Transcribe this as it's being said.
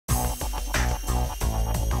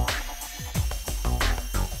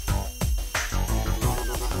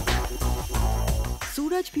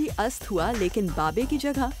सूरज भी अस्त हुआ, लेकिन बाबे की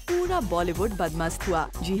जगह पूरा बॉलीवुड बदमस्त हुआ।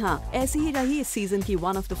 जी हाँ, ऐसी ही रही इस सीजन की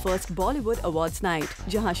one of the first Bollywood awards night,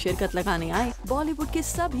 जहाँ शिरकत लगाने आए बॉलीवुड के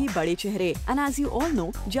सभी बड़े चेहरे। And as you all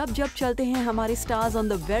know, जब जब चलते हैं हमारे stars on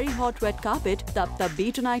the very hot red carpet, तब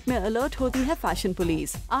बी टुनाइट में अलर्ट होती है फैशन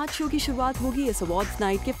पुलिस। आज शो की शुरुआत होगी इस अवार्ड्स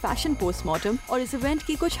नाइट के फैशन पोस्टमार्टम और इस इवेंट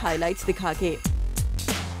की कुछ हाइलाइट्स दिखा के।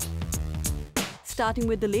 Starting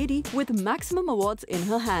with the lady with maximum awards in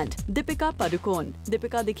her hand, Deepika Padukone.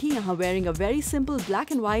 Deepika dikhi यहाँ wearing a very simple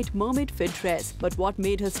black and white mermaid fit dress, but what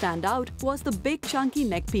made her stand out was the big chunky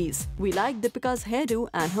neck piece. We like Deepika's hairdo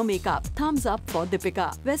and her makeup. Thumbs up for Deepika.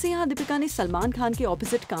 वैसे यहाँ दीपिका ने सलमान खान के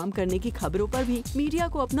opposite काम करने की खबरों पर भी मीडिया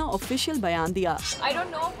को अपना ऑफिशियल बयान दिया। I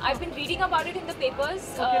don't know. I've been reading about it in the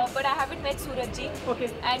papers, but I haven't met Suraj ji.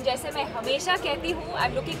 And जैसे मैं हमेशा कहती हूँ,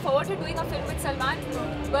 I'm looking forward to doing a film with Salman,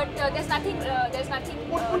 but there's nothing.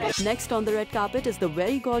 Next on the red carpet is the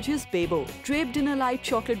very gorgeous Bebo. Draped in a light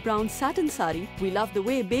chocolate brown satin sari, we love the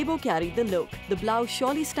way Bebo carried the look. The blouse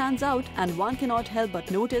surely stands out, and one cannot help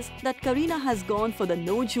but notice that Kareena has gone for the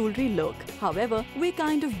no jewelry look. However, we're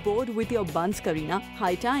kind of bored with your buns, Kareena.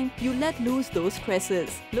 High time you let loose those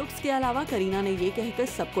tresses. Looks के अलावा करीना ने ये कहकर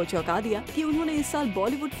सबको चौंका दिया कि उन्होंने इस साल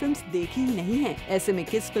बॉलीवुड फिल्म्स देखी ही नहीं है। ऐसे में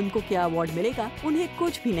किस फिल्म को क्या अवार्ड मिलेगा, उन्हें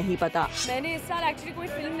कुछ भी नहीं पता। मैंने इस साल एक्चुअली कोई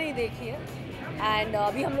फिल्म नहीं देखी है, एंड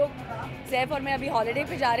अभी हम लोग सैफ और मैं अभी हॉलीडे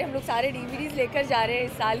पे जा रहे हैं। हम लोग सारे DVDs लेकर जा रहे हैं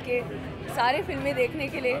इस साल के सारे फिल्में देखने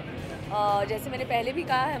के लिए। जैसे मैंने पहले भी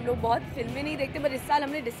कहा है, हम लोग बहुत फिल्में नहीं देखते, पर इस साल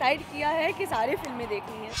हमने डिसाइड किया है कि सारे फिल्में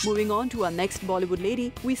देखनी है। Moving on to our next Bollywood lady,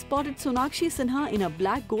 we spotted Sonakshi Sinha in a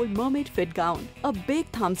black gold mermaid fit gown. A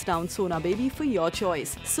big thumbs down, Sona baby, for your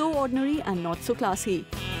choice. So ordinary and not so classy.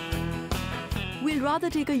 We'll rather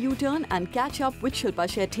take a U-turn and catch up with Shilpa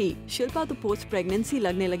Shetty. Shilpa तो post pregnancy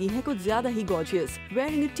लगने लगी है कुछ ज्यादा ही gorgeous.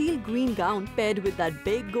 Wearing a teal green gown paired with that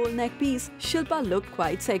big gold neck piece, Shilpa looked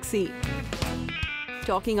quite sexy.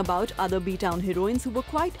 Talking about other B-Town heroines who were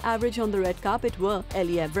quite average on the red carpet were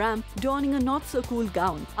Ellie Avram donning a not-so-cool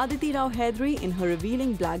gown, Aditi Rao Hydari in her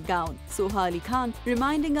revealing black gown, Soha Ali Khan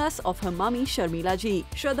reminding us of her mummy Sharmila Ji,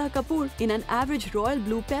 Shraddha Kapoor in an average royal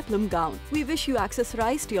blue peplum gown. We wish you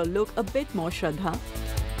accessorized your look a bit more, Shraddha.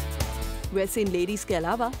 वैसे इन ladies के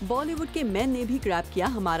अलावा बॉलीवुड के main ने भी grab किया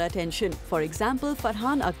हमारा attention. For example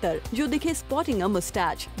Farhan Akhtar, जो दिखे spotting a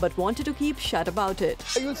moustache but wanted to keep shut about it.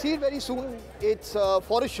 You'll see it very soon. It's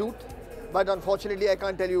for a shoot. But unfortunately, I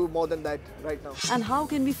can't tell you more than that right now. And how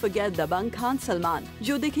can we forget दबंग खान सलमान,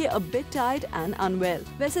 जो दिखे a bit tired and unwell.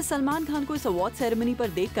 वैसे सलमान खान को इस award ceremony पर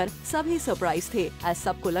देखकर सभी surprise थे। ऐसा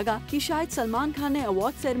सबको लगा कि शायद सलमान खान ने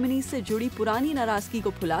अवार्ड सेरेमनी से जुड़ी पुरानी नाराजगी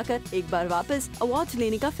को भुलाकर एक बार वापस अवार्ड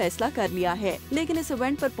लेने का फैसला कर लिया है। लेकिन इस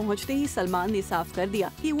इवेंट पर पहुंचते ही सलमान ने साफ कर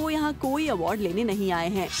दिया कि वो यहाँ कोई अवार्ड लेने नहीं आए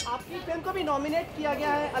हैं। आपकी फिल्म को भी नॉमिनेट किया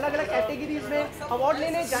गया है अलग अलग कैटेगरीज में, अवार्ड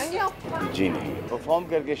लेने जाएंगे आप? जी नहीं, परफॉर्म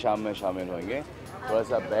करके शाम में शामिल होंगे, थोड़ा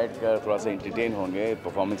सा बैठकर थोड़ा सा एंटरटेन होंगे,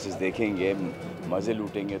 परफॉर्मेंसेस देखेंगे, मजे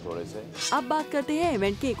लूटेंगे थोड़े से। अब बात करते हैं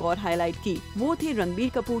इवेंट के एक और हाईलाइट की। वो थे रणबीर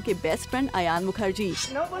कपूर के बेस्ट फ्रेंड अयान मुखर्जी।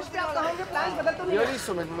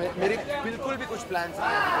 मेरे बिल्कुल भी कुछ प्लान्स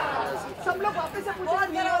नहीं। सब लोग वापस से पूछे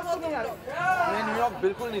मैं न्यूयॉर्क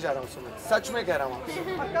बिल्कुल नहीं जा रहा हूँ, सच में कह रहा हूँ,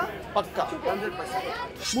 पक्का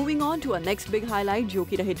 100%। Moving on to a next big highlight, जो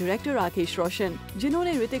कि रहे डायरेक्टर राकेश रोशन,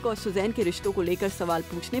 जिन्होंने ऋतिक और सुजैन के रिश्तों को लेकर सवाल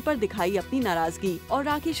पूछने पर दिखाई अपनी नाराजगी, और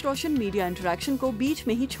राकेश रोशन मीडिया इंटरेक्शन को बीच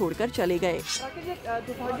में ही छोड़कर चले गए।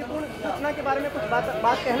 दुर्भाग्यपूर्ण घटना के बारे में कुछ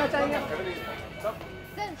बात कहना चाहेंगे?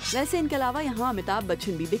 वैसे इनके अलावा यहाँ अमिताभ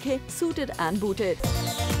बच्चन भी दिखे सूटेड एंड बूटेड।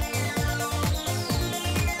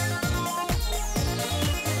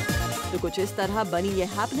 तो कुछ इस तरह बनी ये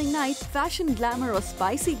हैपनिंग नाइट, फैशन, ग्लैमर और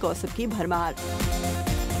स्पाइसी गॉसिप की भरमार।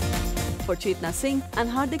 For Chetna Singh and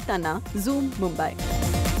Hardik Tanna, zoom, Mumbai.